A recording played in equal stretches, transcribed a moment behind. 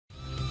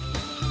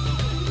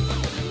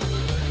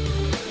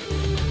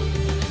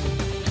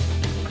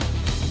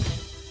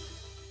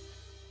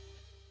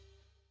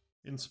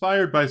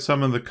Inspired by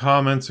some of the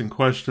comments and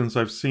questions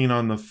I've seen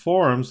on the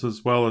forums,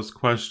 as well as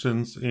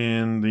questions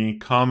in the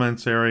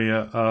comments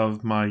area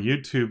of my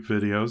YouTube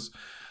videos,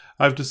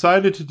 I've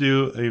decided to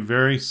do a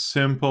very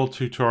simple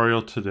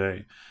tutorial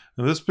today.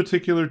 Now, this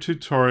particular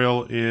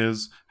tutorial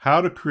is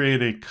how to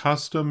create a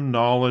custom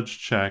knowledge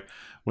check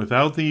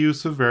without the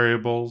use of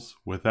variables,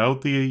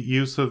 without the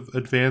use of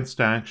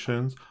advanced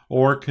actions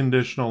or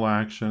conditional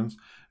actions,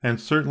 and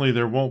certainly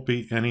there won't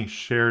be any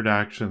shared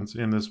actions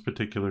in this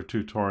particular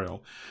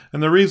tutorial.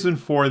 And the reason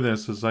for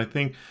this is I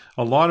think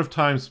a lot of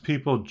times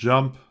people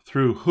jump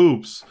through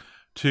hoops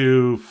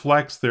to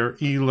flex their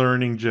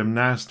e-learning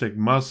gymnastic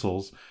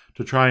muscles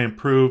to try and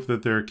prove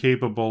that they're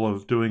capable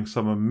of doing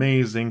some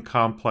amazing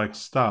complex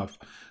stuff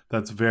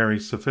that's very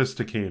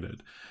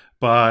sophisticated.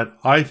 But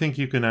I think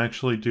you can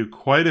actually do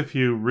quite a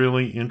few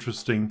really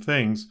interesting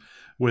things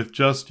with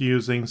just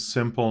using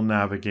simple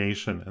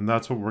navigation, and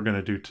that's what we're going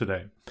to do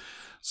today.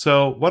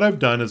 So what I've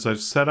done is I've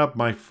set up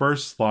my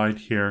first slide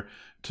here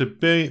to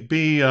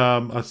be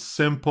a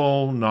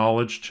simple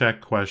knowledge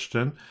check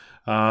question.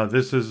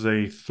 This is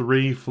a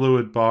 3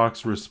 fluid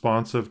box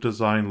responsive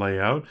design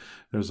layout.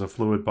 There's a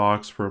fluid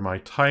box for my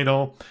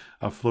title,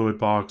 a fluid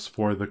box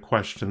for the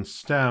question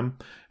stem,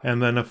 and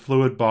then a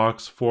fluid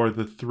box for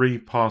the 3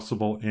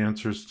 possible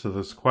answers to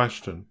this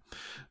question.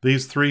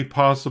 These 3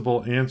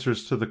 possible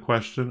answers to the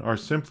question are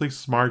simply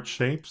smart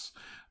shapes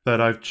that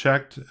I've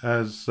checked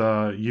as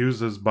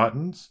use as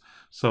buttons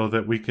so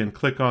that we can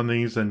click on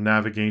these and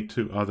navigate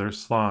to other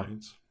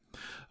slides.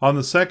 On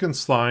the second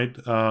slide,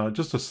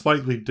 just a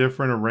slightly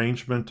different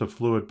arrangement of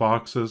fluid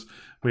boxes.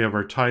 We have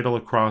our title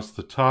across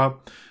the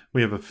top.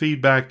 We have a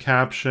feedback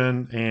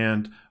caption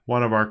and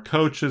one of our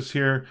coaches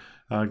here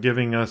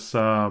giving us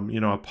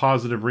a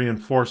positive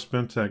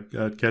reinforcement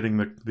at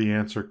getting the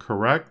answer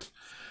correct.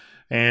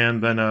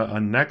 And then a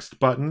next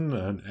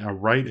button, a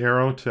right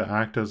arrow to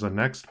act as a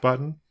next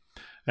button.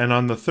 And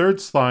on the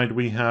third slide,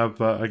 we have,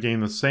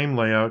 again, the same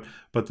layout,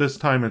 but this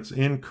time it's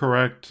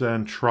incorrect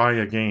and try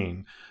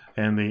again.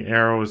 And the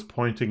arrow is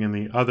pointing in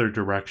the other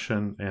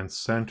direction and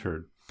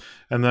centered.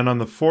 And then on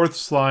the fourth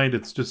slide,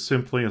 it's just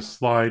simply a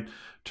slide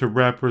to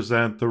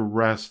represent the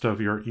rest of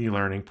your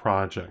e-learning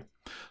project.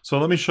 So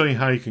let me show you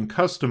how you can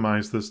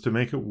customize this to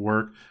make it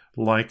work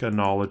like a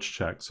knowledge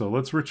check. So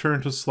let's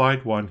return to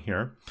slide 1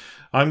 here.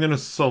 I'm going to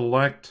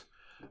select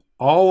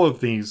all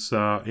of these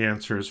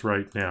answers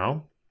right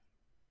now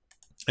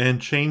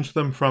and change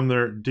them from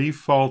their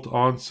default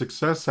on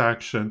success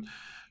action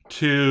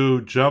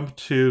to jump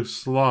to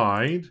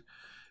slide.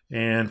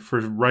 And for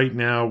right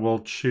now, we'll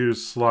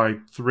choose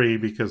slide 3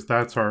 because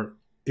that's our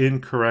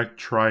incorrect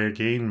try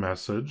again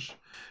message.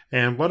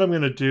 And what I'm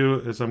going to do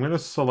is I'm going to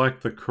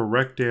select the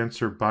correct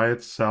answer by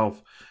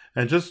itself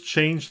and just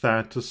change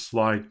that to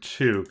slide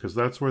 2 because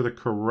that's where the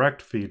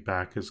correct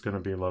feedback is going to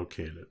be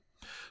located.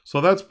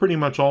 So that's pretty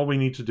much all we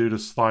need to do to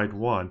slide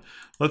 1.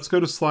 Let's go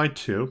to slide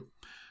 2.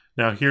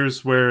 Now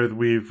here's where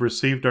we've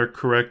received our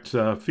correct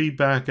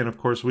feedback, and of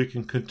course we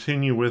can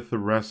continue with the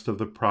rest of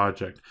the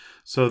project.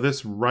 So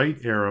this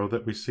right arrow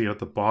that we see at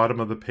the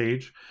bottom of the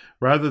page,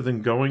 rather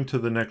than going to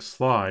the next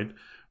slide,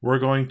 we're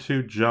going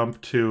to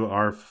jump to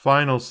our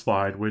final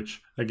slide,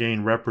 which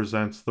again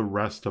represents the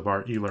rest of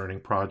our e-learning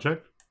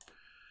project.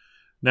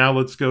 Now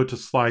let's go to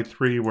slide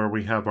 3 where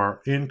we have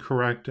our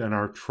incorrect and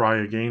our try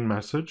again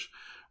message.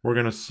 We're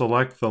going to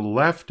select the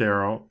left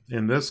arrow.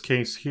 In this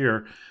case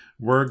here,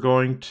 we're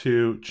going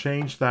to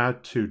change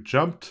that to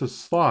jump to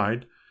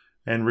slide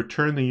and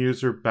return the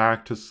user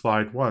back to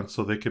slide 1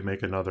 so they can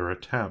make another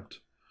attempt.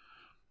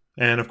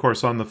 And of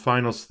course, on the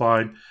final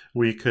slide,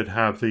 we could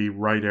have the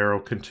right arrow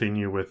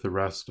continue with the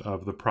rest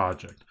of the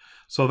project.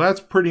 So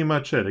that's pretty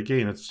much it.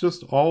 Again, it's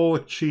just all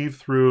achieved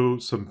through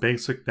some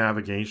basic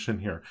navigation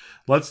here.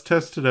 Let's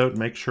test it out and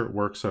make sure it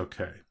works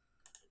okay.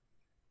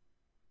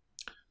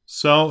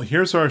 So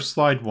here's our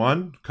slide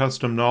 1,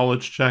 custom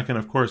knowledge check. And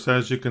of course,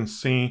 as you can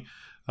see,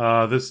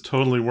 this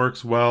totally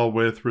works well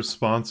with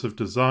responsive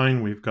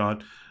design. We've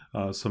got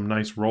some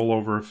nice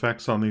rollover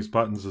effects on these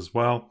buttons as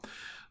well.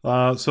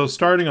 So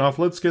starting off,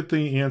 let's get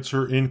the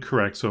answer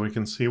incorrect so we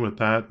can see what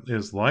that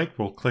is like.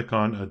 We'll click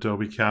on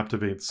Adobe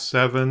Captivate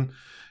 7,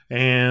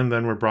 and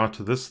then we're brought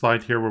to this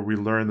slide here where we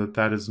learn that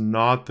that is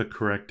not the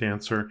correct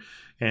answer,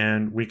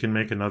 and we can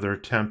make another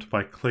attempt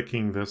by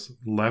clicking this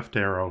left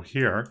arrow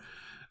here.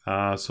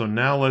 So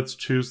now let's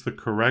choose the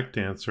correct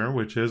answer,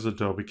 which is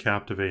Adobe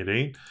Captivate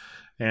 8.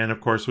 And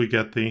of course, we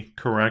get the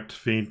correct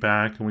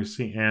feedback, and we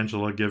see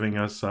Angela giving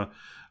us a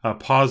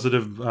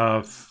positive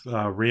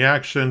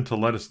reaction to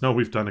let us know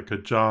we've done a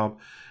good job.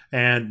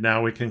 And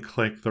now we can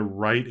click the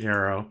right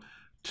arrow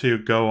to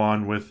go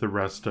on with the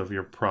rest of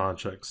your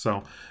project.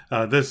 So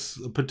this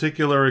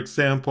particular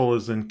example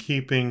is in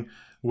keeping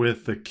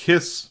with the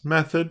KISS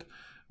method,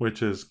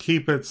 which is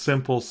keep it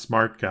simple,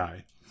 smart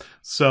guy.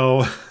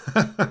 So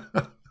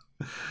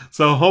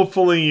So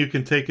hopefully you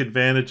can take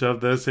advantage of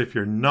this. If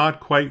you're not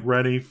quite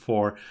ready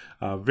for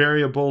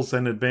variables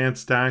and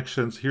advanced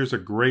actions, here's a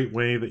great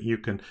way that you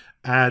can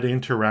add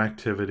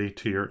interactivity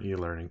to your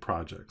e-learning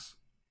projects.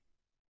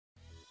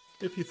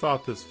 If you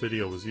thought this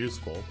video was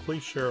useful,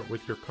 please share it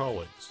with your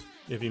colleagues.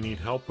 If you need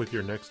help with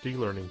your next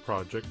e-learning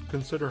project,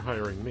 consider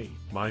hiring me.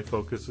 My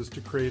focus is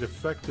to create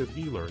effective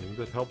e-learning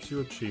that helps you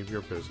achieve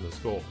your business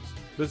goals.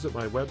 Visit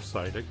my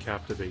website at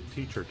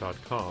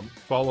captivateteacher.com,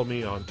 follow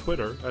me on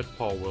Twitter at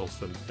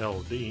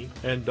PaulWilsonLD,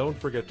 and don't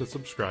forget to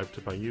subscribe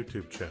to my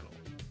YouTube channel.